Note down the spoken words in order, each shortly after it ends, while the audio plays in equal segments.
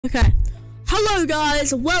Okay, hello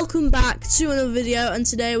guys, welcome back to another video, and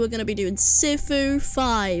today we're going to be doing Sifu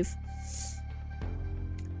 5.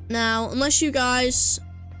 Now, unless you guys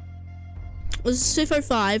was Sifu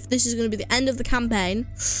 5, this is going to be the end of the campaign,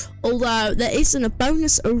 although there isn't a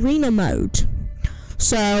bonus arena mode.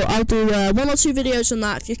 So I'll do 1 or 2 videos on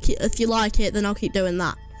that. If you like it, then I'll keep doing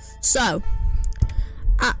that. So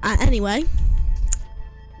anyway,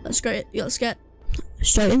 let's get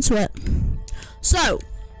straight into it. So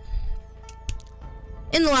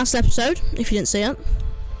in the last episode, if you didn't see it,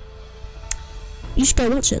 you should go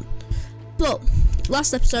watch it. But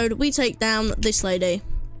last episode, we take down this lady.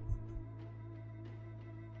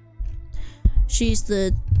 She's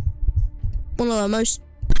one of the most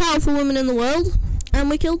powerful women in the world, and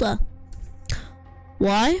we killed her.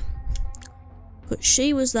 Why? Because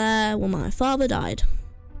she was there when my father died.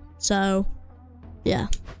 So, yeah.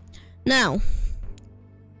 Now,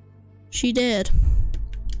 she did.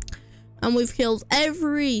 And we've killed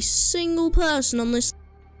every single person on this.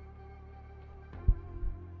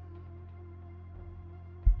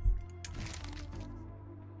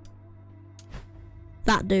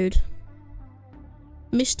 That dude.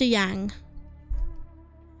 Mr. Yang.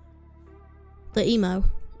 The emo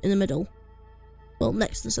in the middle. Well,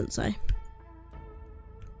 next to Sensei.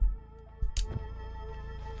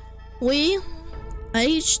 We,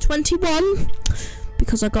 age 21.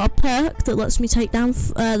 Because I got a perk that lets me take down,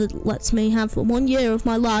 that lets me have 1 year of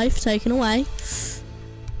my life taken away.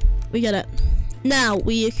 We get it. Now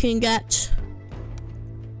we can get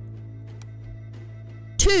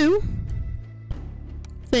 2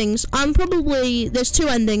 things. There's 2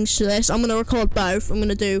 endings to this. I'm gonna record both. I'm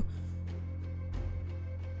gonna do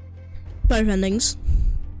both endings.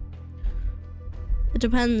 It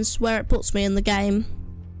depends where it puts me in the game.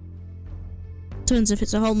 Depends if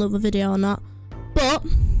it's a whole nother video or not. But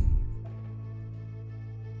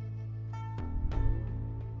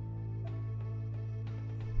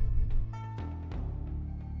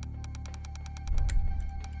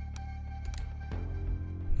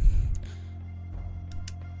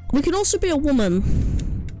we can also be a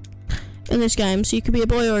woman in this game, so you could be a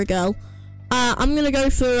boy or a girl. I'm gonna go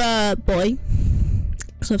for a boy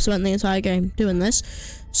because I've spent the entire game doing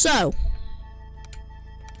this. So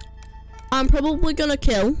I'm probably gonna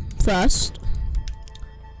kill first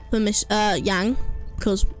for Miss Yang,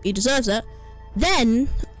 because he deserves it. Then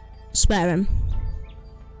spare him.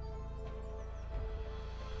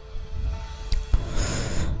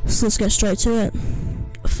 So let's get straight to it.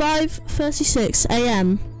 5:36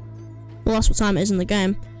 AM. Well, that's what time it is in the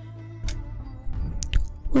game.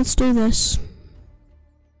 Let's do this.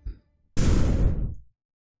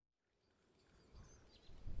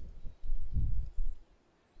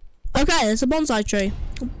 Okay, there's a bonsai tree.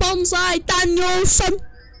 Bonsai Danielson!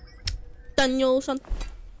 Danielson.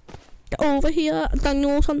 Get over here,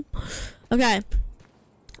 Danielson. Okay.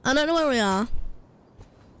 I don't know where we are,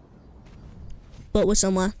 but we're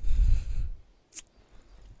somewhere.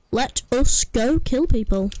 Let us go kill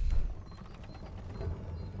people.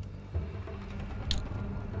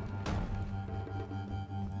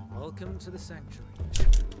 Welcome to the sanctuary.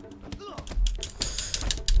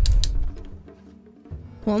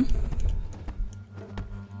 Come on.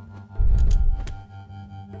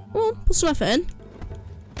 Oh, put some effort in.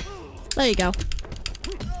 There you go.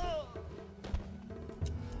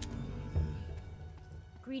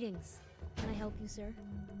 Greetings. Can I help you, sir?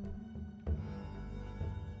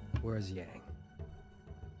 Where's Yang?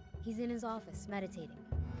 He's in his office, meditating.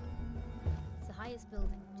 It's the highest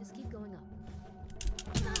building. Just keep going up.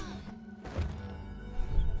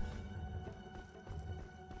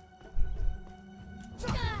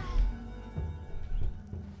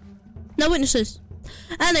 No witnesses.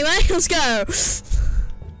 Anyway, let's go.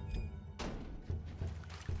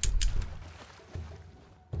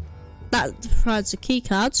 That provides a key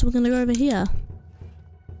card, so we're gonna go over here.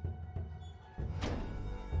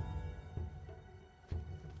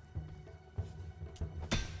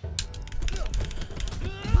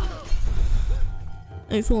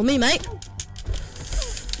 Don't fool me, mate.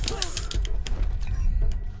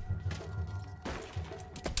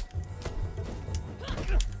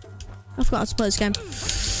 I forgot how to play this game.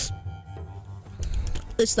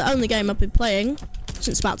 It's the only game I've been playing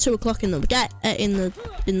since about 2 o'clock in the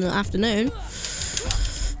afternoon.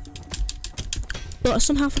 But I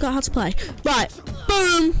somehow forgot how to play. Right,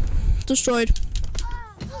 boom, destroyed.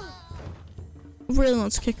 I really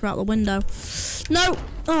want to kick her out the window. No,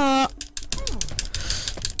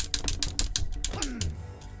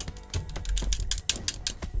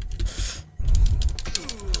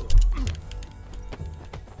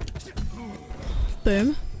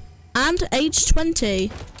 boom. And age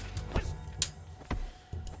 20.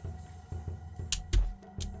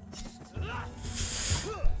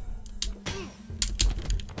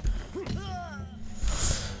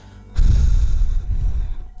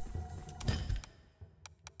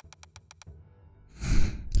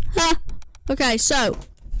 Okay, so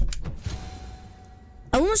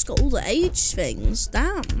I almost got all the age things.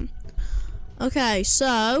 Damn. Okay,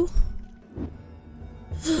 so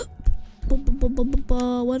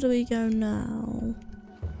where do we go now?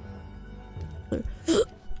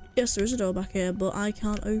 Yes, there is a door back here, but I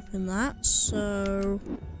can't open that, so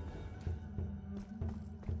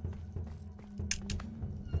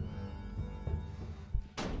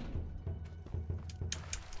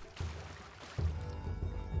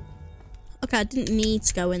okay, I didn't need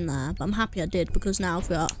to go in there, but I'm happy I did because now I've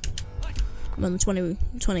got, I'm only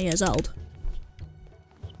 20 years old.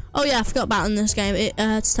 Oh yeah, I forgot about in this game,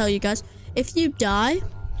 to tell you guys, if you die,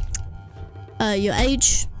 your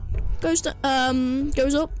age goes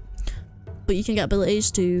up, but you can get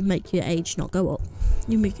abilities to make your age not go up.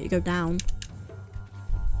 You make it go down.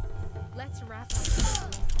 Let's wrap up.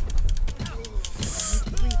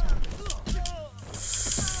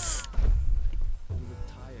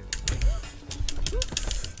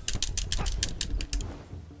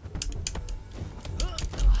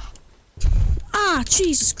 Ah,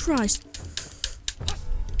 Jesus Christ.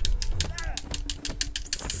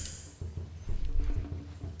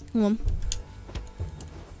 Come on.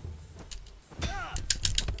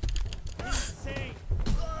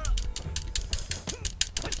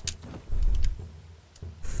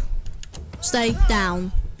 Stay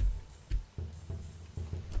down.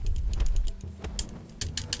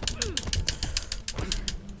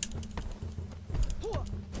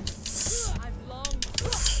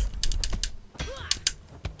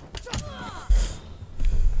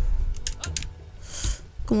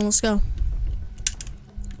 Come on, let's go.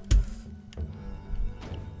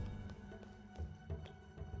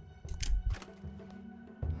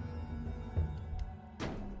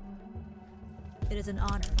 It is an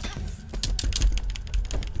honor.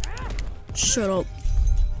 Shut up.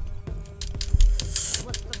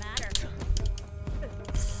 What's the matter?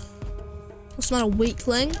 What's the matter,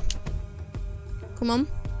 weakling? Come on.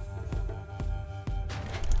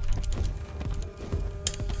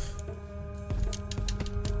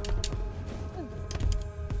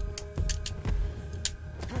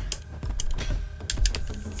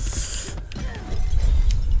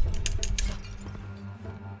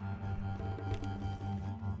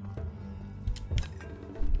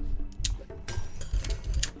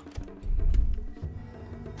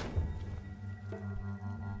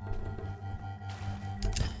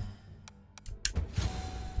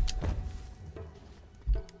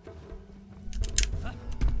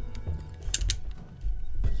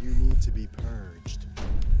 You need to be purged.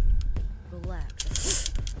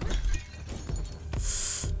 Relax.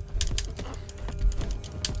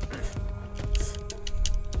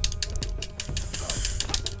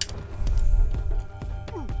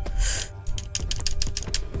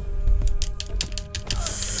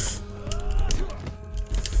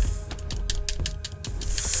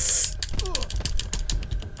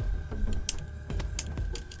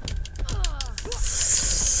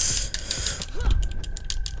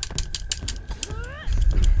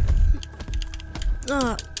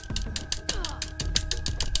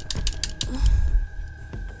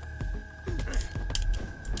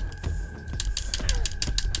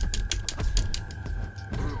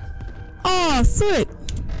 Oh, frick.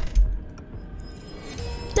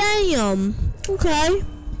 Damn. Okay.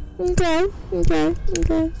 Okay. Okay.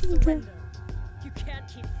 Okay. Okay. You can't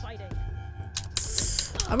keep fighting.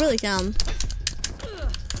 I really can.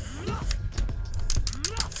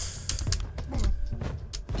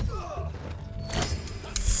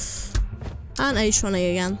 And age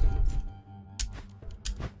 20 again.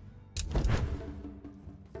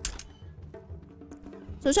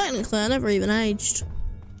 So technically I never even aged.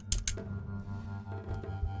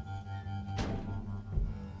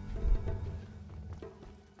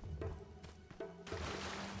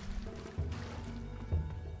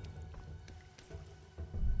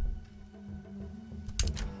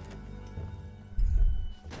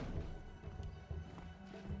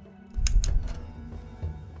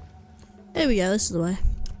 Here we go, this is the way.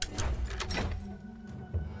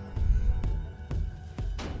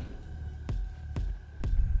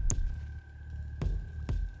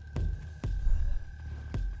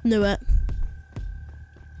 Knew it.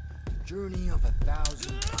 Journey of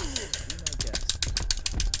 1,000 miles.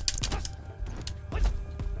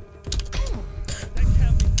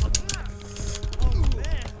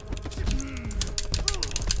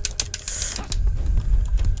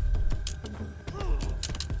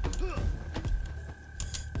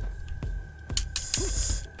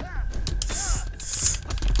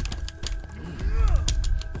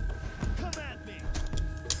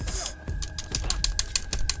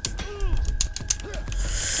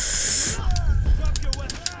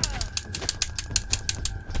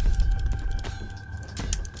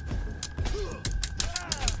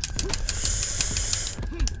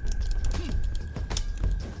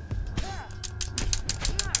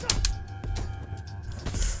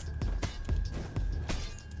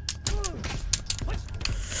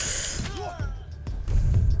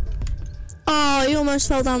 almost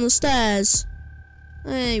fell down the stairs.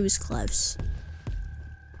 He was close.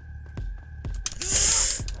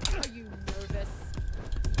 Are you nervous?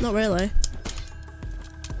 Not really.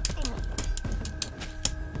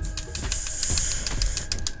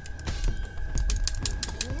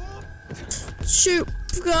 Shoot!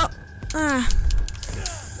 Forgot. Ah.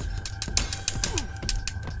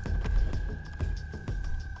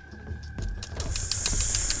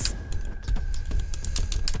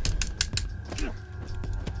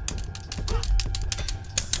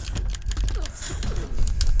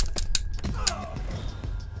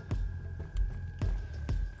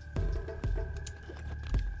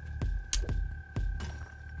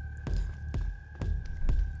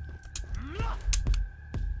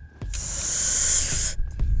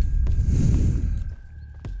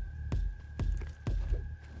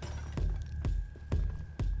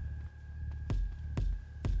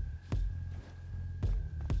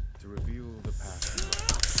 To reveal the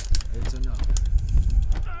path, it's enough.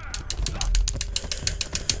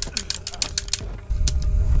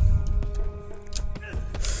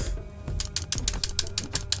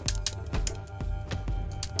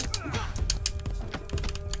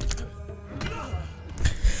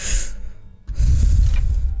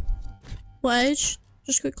 What age?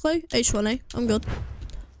 Just quickly. Age 20. I'm good.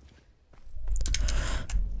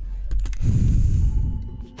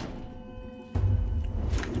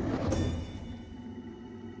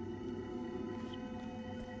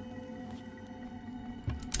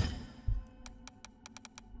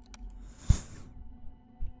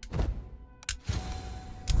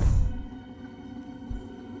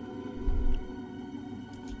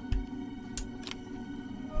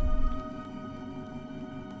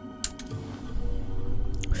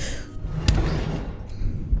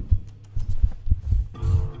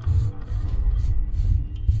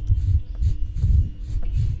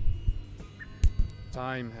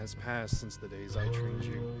 Time has passed since the days I trained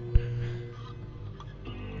you.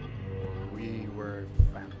 We were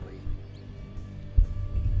family.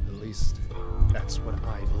 At least, that's what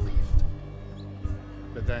I believed.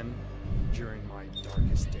 But then, during my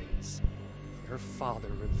darkest days, your father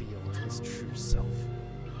revealed his true self.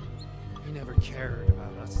 He never cared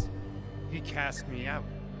about us. He cast me out.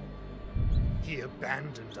 He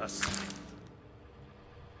abandoned us.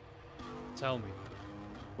 Tell me,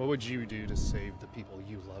 what would you do to save the people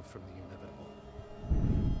you love from the inevitable?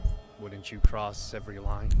 Wouldn't you cross every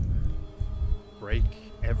line? Break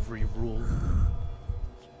every rule?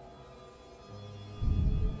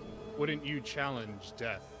 Wouldn't you challenge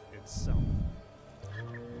death itself?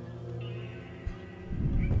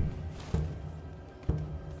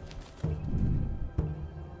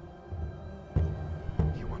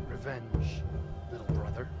 You want revenge, little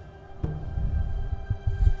brother?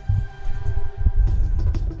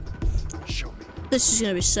 Show me. This is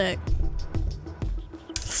gonna be sick.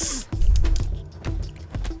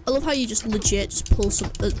 I love how you just legit just pull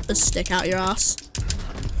a stick out your ass.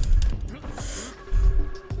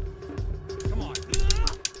 Come on.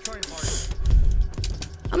 Try harder.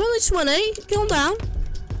 I'm only 20. Calm down.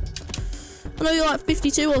 I know you're like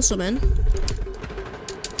 52 or something.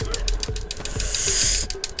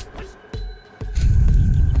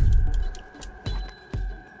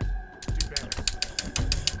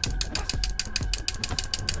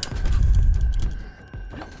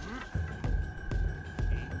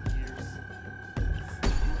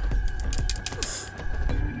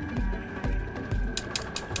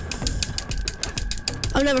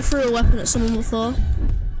 I've never threw a weapon at someone before.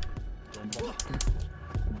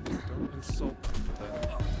 Don't insult them.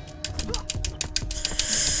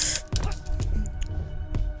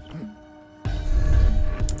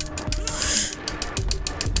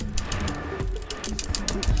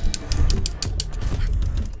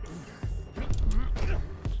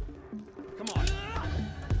 Come on.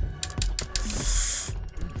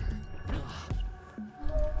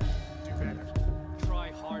 Do better.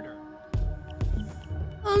 Try harder.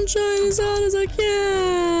 I'm trying as hard as I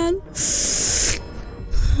can.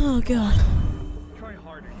 Oh god. Try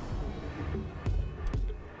harder.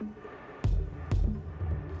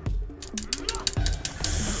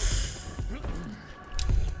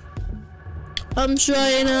 I'm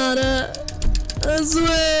trying harder. I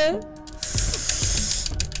swear.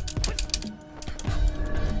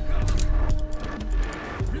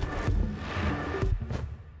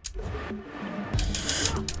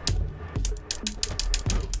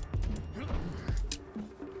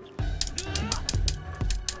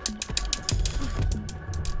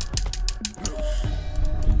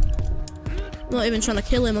 I'm not even trying to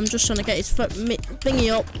kill him, I'm just trying to get his thingy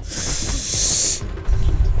up.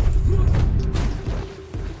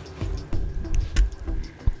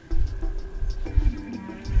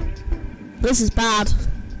 This is bad.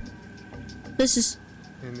 This is...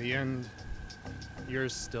 In the end, you're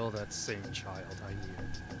still that same child I knew.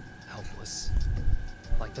 Helpless.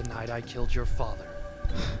 Like the night I killed your father.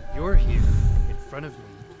 You're here, in front of me,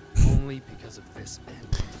 only because of this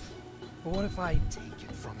pendant. But what if I take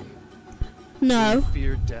it from you? No. Do you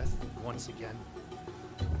fear death once again?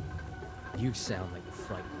 You sound like a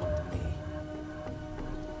frightened one to me.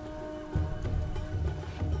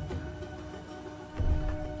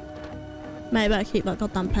 Maybe I keep that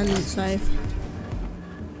goddamn pendant safe.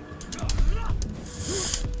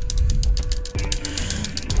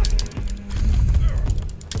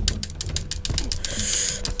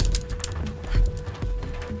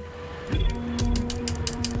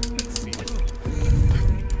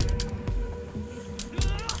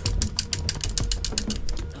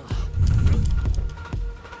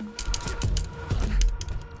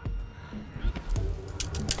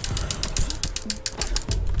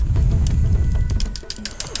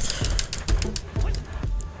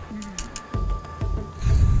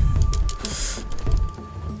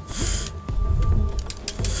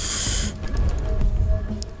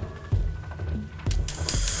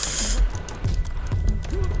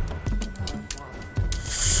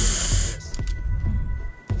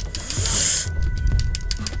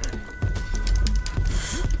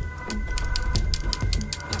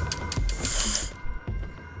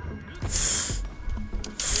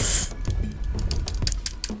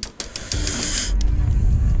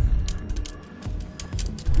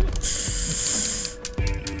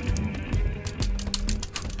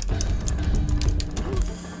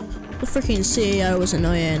 Freaking CEO was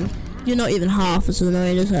annoying. You're not even half as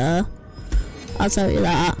annoying as her. I'll tell you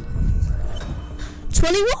that.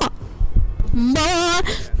 20 what? More.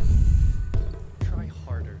 Try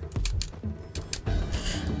harder.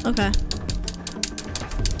 Okay.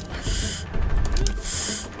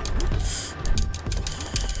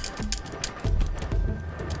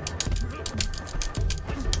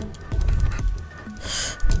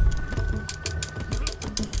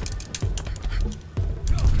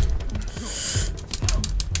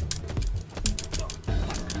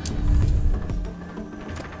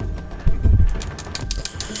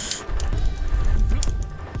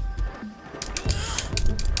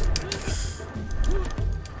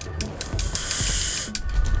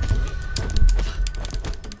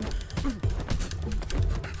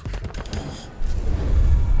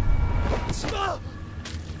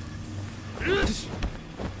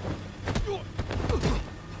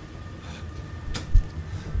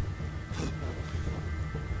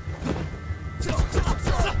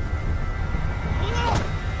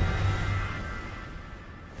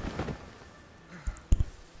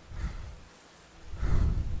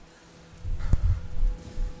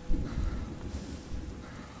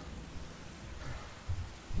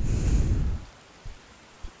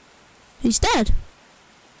 He's dead.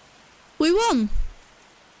 We won.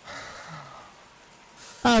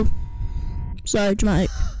 Oh. So dramatic.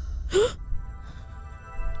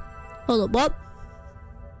 Hold up, what?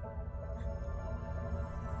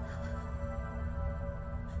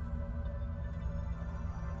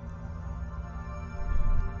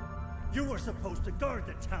 You were supposed to guard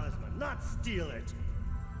the talisman, not steal it.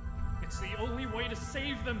 It's the only way to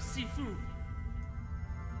save them, Sifu.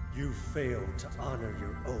 You failed to honor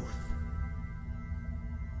your oath.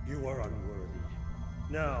 You are unworthy.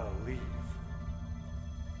 Now leave.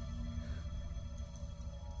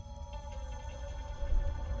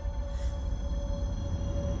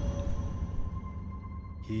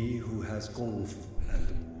 He who has Kung Fu and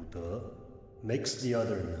Wu De makes the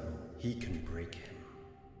other know he can break him.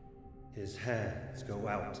 His hands go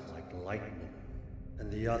out like lightning,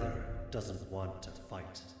 and the other doesn't want to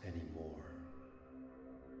fight anymore.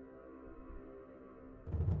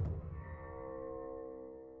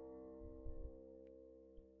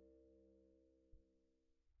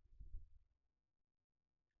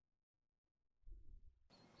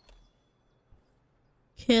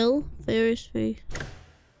 Kill Furious V.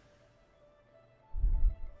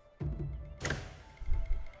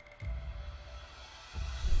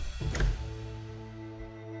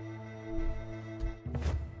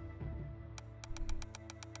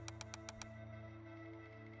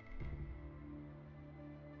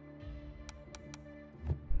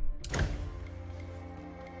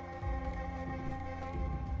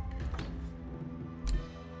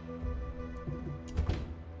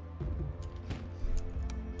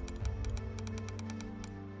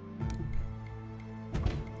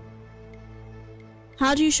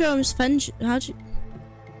 How do you show him his vengeance? How do you...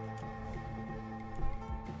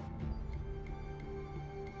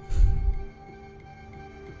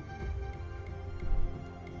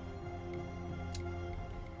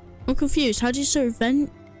 confused. How do you sort of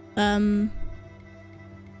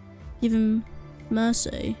give him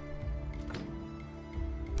mercy?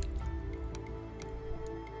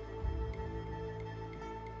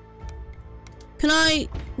 Can I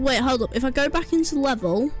wait? Hold up. If I go back into the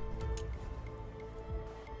level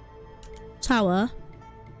tower,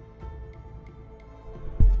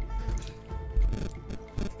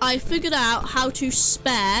 I figured out how to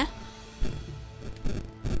spare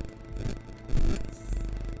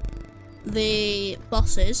the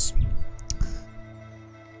bosses.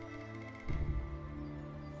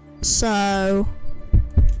 So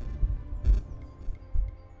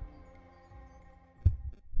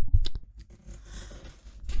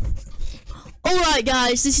alright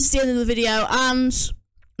guys, this is the end of the video, and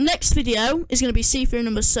next video is going to be Sifu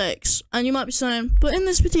number 6. And you might be saying, but in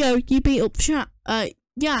this video you beat up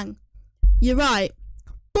Yang. You're right,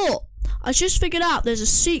 but I just figured out there's a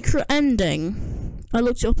secret ending. I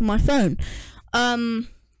looked it up on my phone. I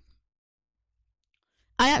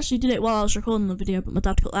actually did it while I was recording the video, but my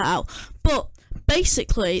dad cut that out. But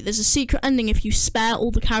basically, there's a secret ending if you spare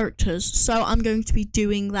all the characters, so I'm going to be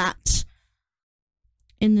doing that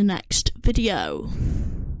in the next video.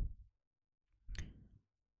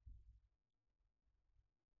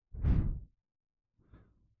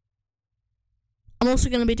 I'm also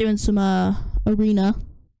going to be doing some arena.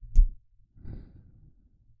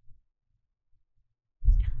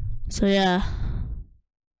 So yeah.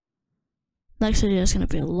 Next video is going to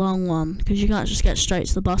be a long one, because you can't just get straight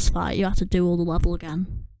to the boss fight, you have to do all the level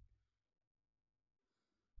again.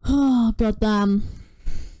 Oh, goddamn.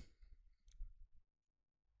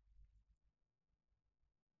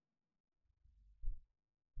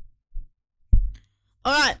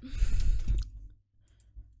 Alright.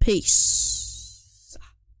 Peace.